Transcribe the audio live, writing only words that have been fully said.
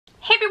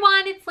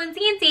everyone, it's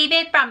Lindsay and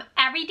David from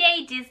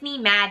Everyday Disney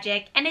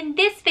Magic, and in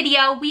this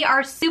video we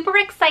are super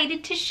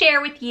excited to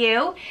share with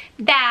you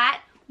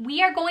that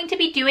we are going to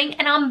be doing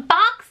an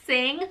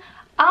unboxing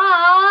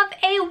of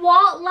a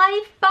Walt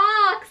Life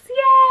box.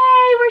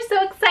 Yay! We're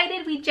so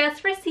excited. We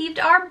just received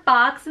our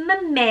box in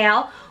the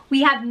mail.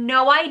 We have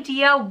no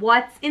idea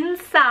what's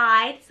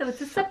inside, so it's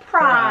a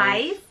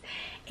surprise.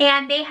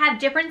 And they have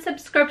different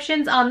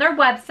subscriptions on their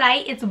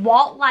website. It's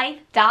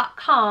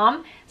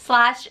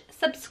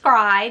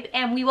waltlife.com/subscribe,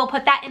 and we will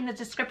put that in the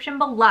description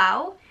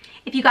below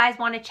if you guys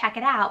want to check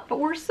it out. But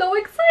we're so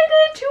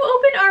excited to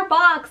open our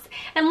box.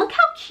 And look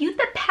how cute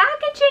the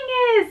packaging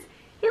is.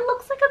 It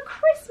looks like a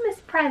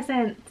Christmas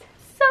present.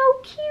 So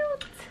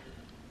cute.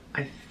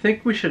 I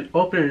think we should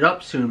open it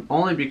up soon,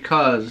 only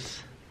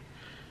because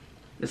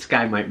this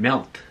guy might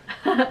melt.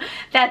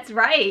 That's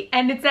right.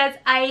 And it says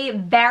a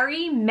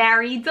very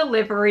merry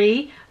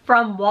delivery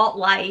from Walt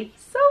Life.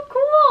 So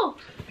cool.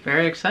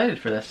 Very excited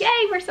for this.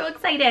 Yay, we're so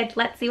excited.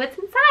 Let's see what's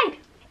inside.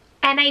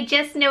 And I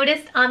just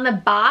noticed on the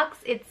box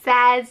it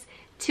says,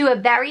 to a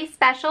very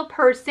special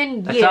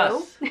person, That's you.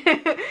 Us.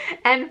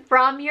 And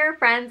from your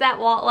friends at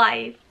Walt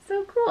Life.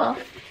 So cool.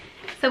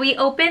 So we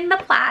opened the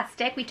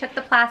plastic. We took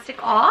the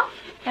plastic off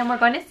and we're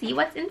going to see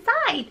what's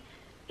inside.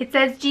 It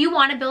says, do you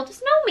want to build a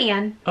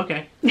snowman?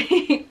 Okay.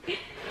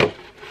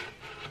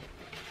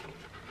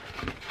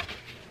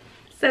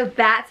 So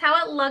that's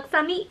how it looks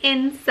on the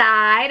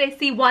inside. I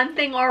see one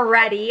thing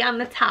already on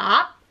the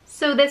top.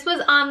 So this was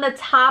on the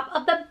top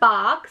of the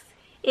box.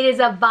 It is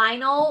a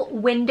vinyl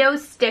window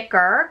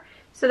sticker.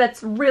 So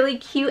that's really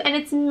cute. And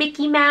it's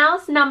Mickey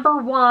Mouse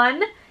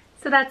 #1.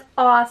 So that's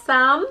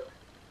awesome.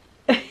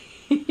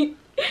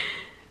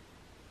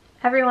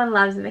 Everyone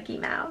loves Mickey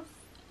Mouse.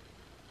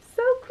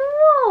 So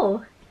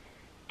cool.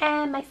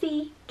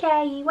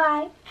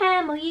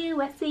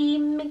 M-I-C-K-E-Y-M-O-U-S-E,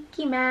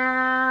 Mickey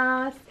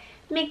Mouse.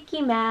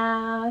 Mickey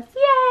Mouse,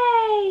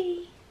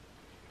 yay!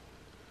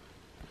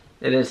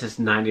 It is his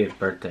 90th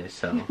birthday,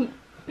 so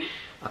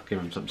I'll give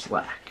him some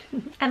slack.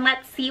 And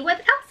let's see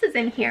what else is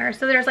in here.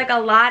 So there's like a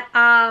lot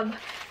of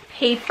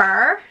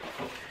paper.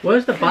 What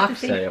does the box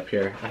say up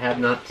here? I have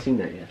not seen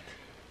that yet.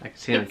 I can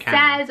see it on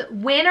camera. It says,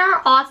 win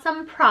our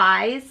awesome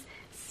prize.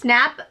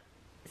 Snap,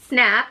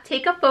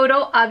 take a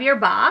photo of your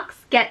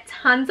box, get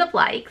tons of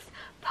likes,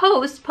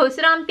 post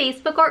it on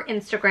Facebook or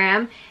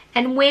Instagram,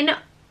 and win,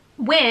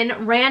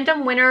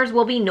 random winners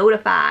will be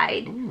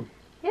notified. Ooh.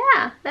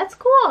 Yeah, that's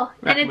cool.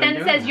 And it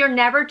then says, you're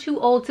never too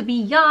old to be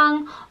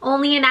young.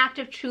 Only an act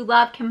of true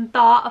love can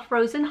thaw a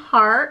frozen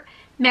heart.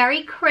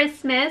 Merry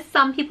Christmas.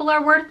 Some people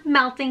are worth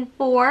melting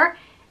for.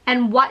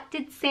 And what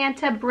did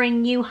Santa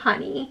bring you,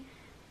 honey?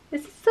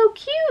 This is so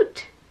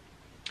cute.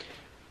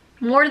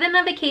 More than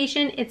a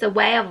vacation, it's a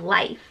way of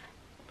life.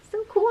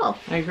 So cool.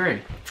 I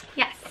agree.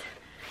 Yes.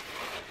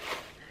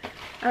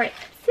 All right,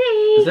 let's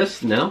see. Is this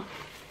snow?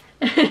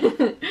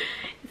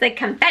 It's like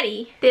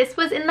confetti. This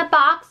was in the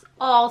box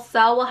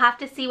also. We'll have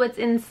to see what's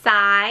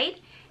inside,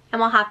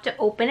 and we'll have to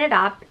open it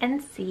up and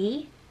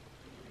see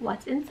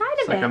what's inside of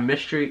it. It's like a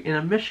mystery in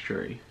a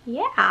mystery.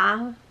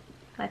 Yeah.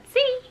 Let's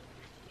see.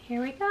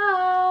 Here we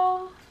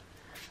go.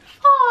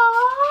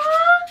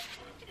 Aww.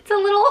 It's a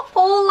little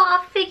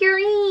Olaf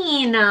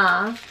figurine.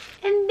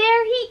 And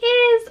there he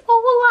is,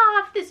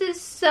 Olaf. This is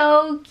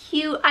so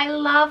cute. I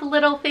love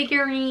little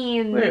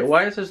figurines. Wait,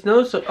 why is his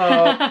nose so...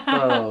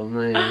 Oh,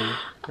 man.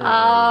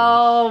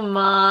 Oh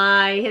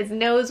my, his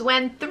nose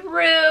went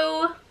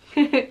through.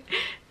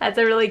 That's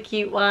a really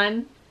cute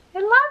one. I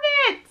love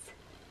it.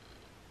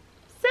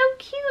 So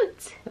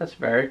cute. That's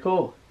very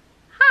cool.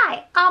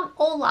 Hi, I'm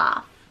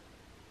Olaf.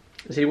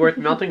 Is he worth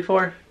melting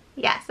for?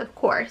 Yes, of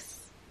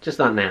course. Just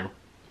not now.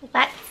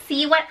 Let's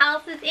see what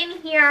else is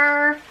in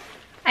here.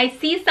 I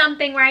see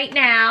something right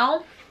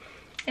now,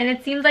 and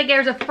it seems like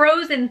there's a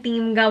Frozen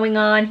theme going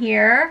on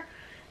here,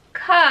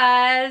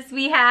 cause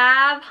we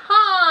have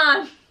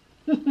Hans.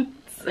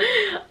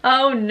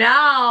 Oh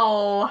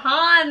no,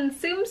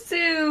 Hans Tsum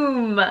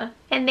Tsum.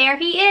 And there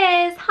he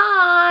is,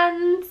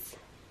 Hans.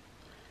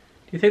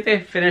 Do you think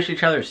they finish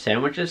each other's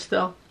sandwiches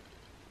still?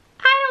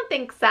 I don't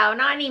think so,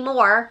 not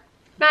anymore.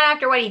 Not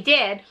after what he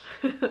did.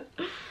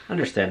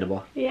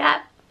 Understandable.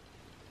 Yep.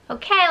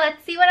 Okay,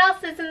 let's see what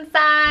else is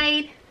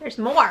inside. There's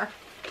more,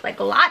 like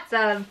lots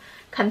of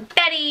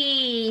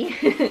confetti.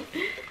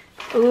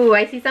 Ooh,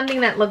 I see something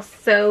that looks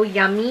so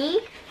yummy.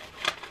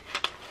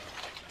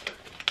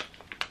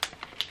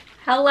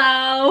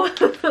 Hello.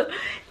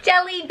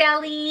 Jelly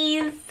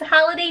Bellies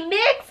holiday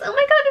mix. Oh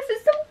my god, this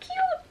is so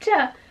cute.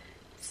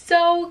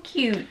 So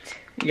cute.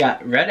 You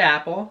got red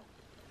apple,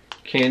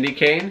 candy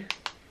cane,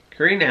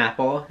 green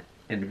apple,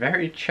 and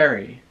very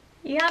cherry.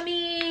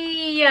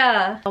 Yummy.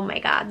 Oh my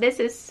god, this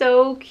is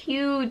so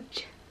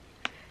cute.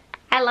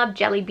 I love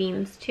jelly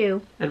beans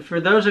too. And for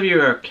those of you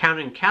who are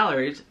counting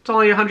calories, it's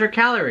only 100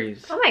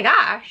 calories. Oh my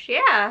gosh,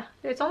 yeah.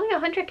 There's only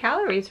 100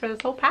 calories for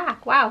this whole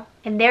pack. Wow.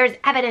 And there's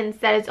evidence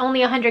that it's only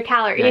 100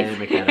 calories. Yeah, I didn't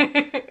make that up.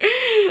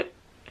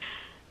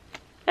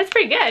 That's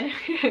pretty good.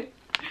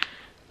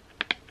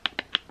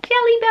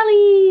 Jelly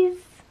Bellies.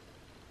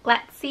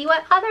 let's see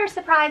what other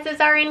surprises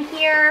are in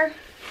here.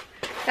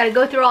 Gotta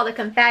go through all the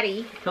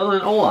confetti. Fill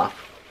in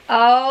Olaf.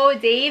 Oh,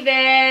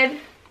 David.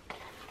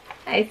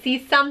 I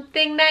see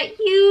something that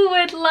you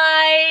would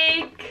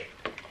like.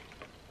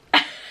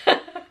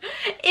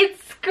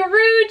 It's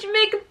Scrooge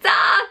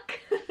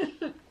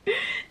McDuck.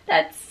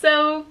 That's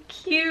so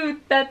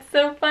cute. That's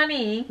so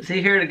funny. Is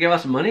he here to give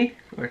us money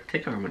or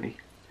take our money?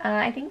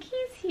 I think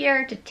he's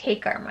here to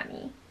take our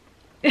money.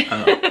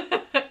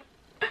 Oh.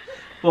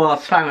 Well,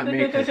 it's fine with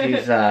me because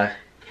he's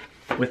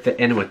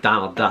with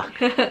Donald Duck.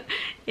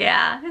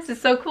 Yeah, this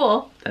is so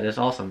cool. That is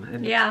awesome.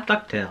 And yeah. It's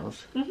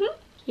DuckTales.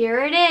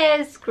 Here it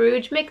is,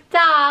 Scrooge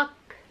McDuck.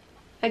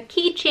 A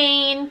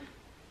keychain.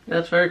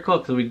 That's very cool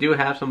because we do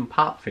have some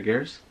pop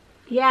figures.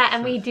 Yeah,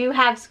 and we do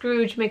have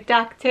Scrooge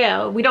McDuck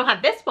too. We don't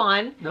have this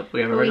one. Nope,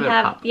 we have a regular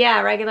pop. Yeah,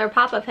 a regular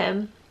pop of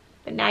him.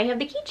 But now you have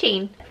the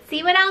keychain. Let's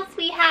see what else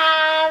we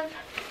have.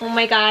 Oh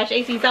my gosh,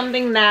 I see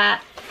something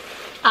that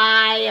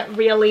I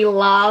really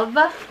love.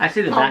 I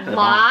see the back of the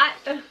box.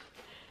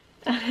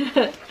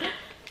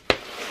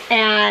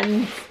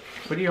 And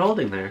what are you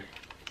holding there?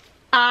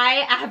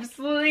 I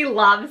absolutely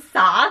love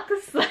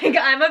socks. Like,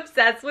 I'm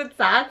obsessed with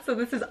socks, so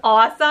this is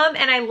awesome.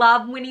 And I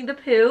love Winnie the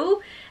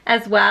Pooh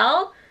as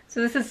well. So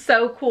this is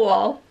so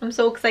cool. I'm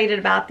so excited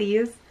about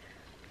these.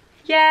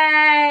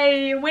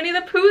 Yay! Winnie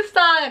the Pooh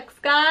socks,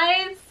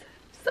 guys.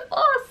 So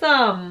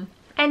awesome.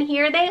 And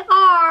here they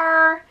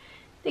are.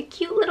 The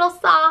cute little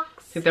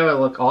socks. I think that would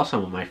look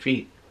awesome on my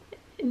feet.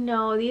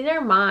 No, these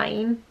are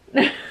mine.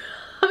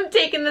 I'm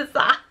taking the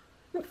socks.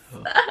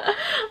 Oh.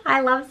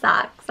 I love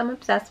socks. I'm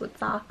obsessed with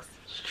socks.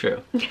 It's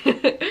true.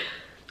 If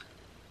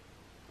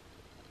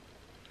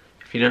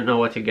you don't know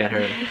what to get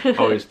her,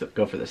 always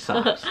go for the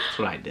socks. That's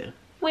what I do.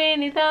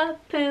 Winnie the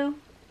Pooh,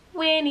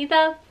 Winnie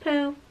the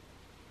Pooh.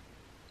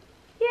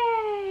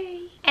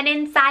 Yay! And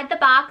inside the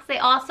box, they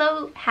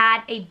also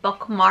had a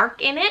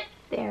bookmark in it.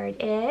 There it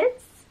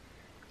is.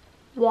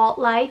 Walt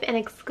Life, an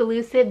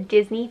exclusive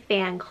Disney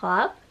fan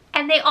club.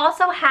 And they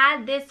also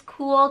had this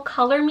cool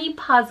Color Me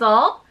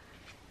puzzle.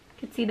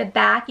 You can see the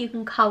back, you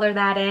can color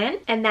that in.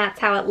 And that's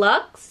how it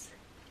looks.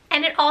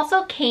 And it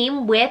also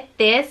came with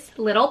this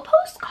little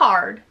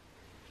postcard.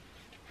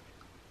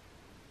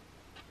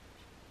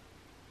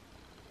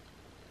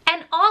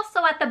 And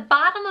also at the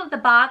bottom of the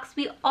box,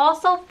 we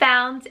also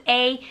found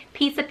a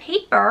piece of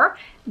paper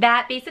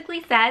that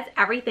basically says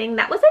everything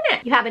that was in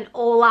it. You have an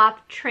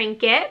Olaf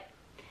trinket,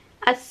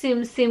 a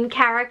Tsum Tsum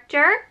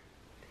character,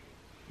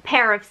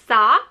 pair of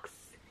socks,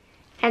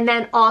 and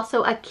then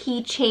also a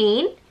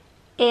keychain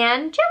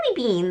and jelly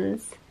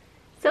beans.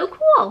 So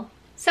cool.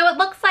 So it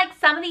looks like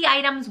some of the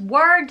items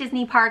were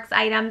Disney Parks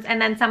items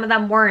and then some of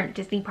them weren't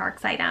Disney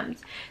Parks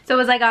items. So it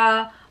was like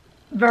a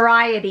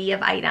variety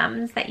of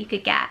items that you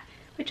could get,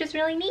 which is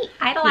really neat.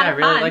 I had a lot of fun.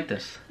 Yeah, I really like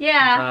this.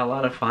 Yeah. It's a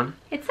lot of fun.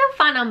 It's so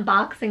fun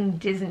unboxing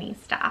Disney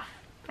stuff.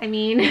 I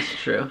mean, it's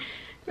true.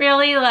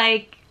 Really,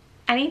 like,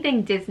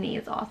 anything Disney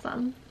is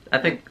awesome. I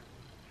think,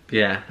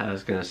 yeah, I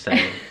was gonna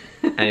say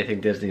anything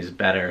Disney's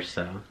better,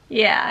 so.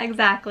 Yeah,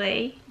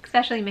 exactly.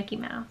 Especially Mickey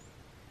Mouse.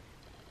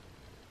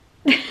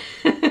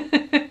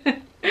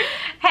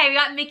 Hey, we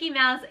got Mickey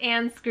Mouse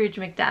and Scrooge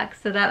McDuck,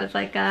 so that was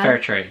like a... fair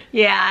trade.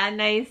 Yeah,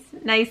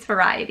 nice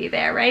variety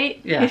there, right?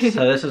 Yeah,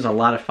 so this is a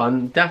lot of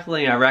fun.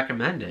 Definitely, I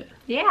recommend it.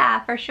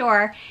 Yeah, for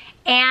sure.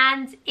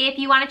 And if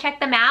you want to check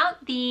them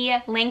out,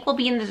 the link will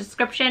be in the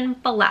description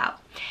below.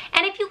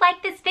 And if you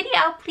like this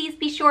video, please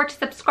be sure to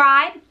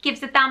subscribe, give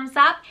us a thumbs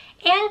up,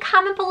 and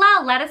comment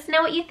below. Let us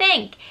know what you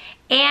think.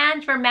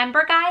 And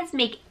remember, guys,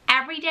 make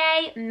every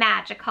day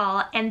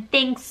magical. And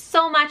thanks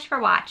so much for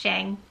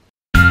watching.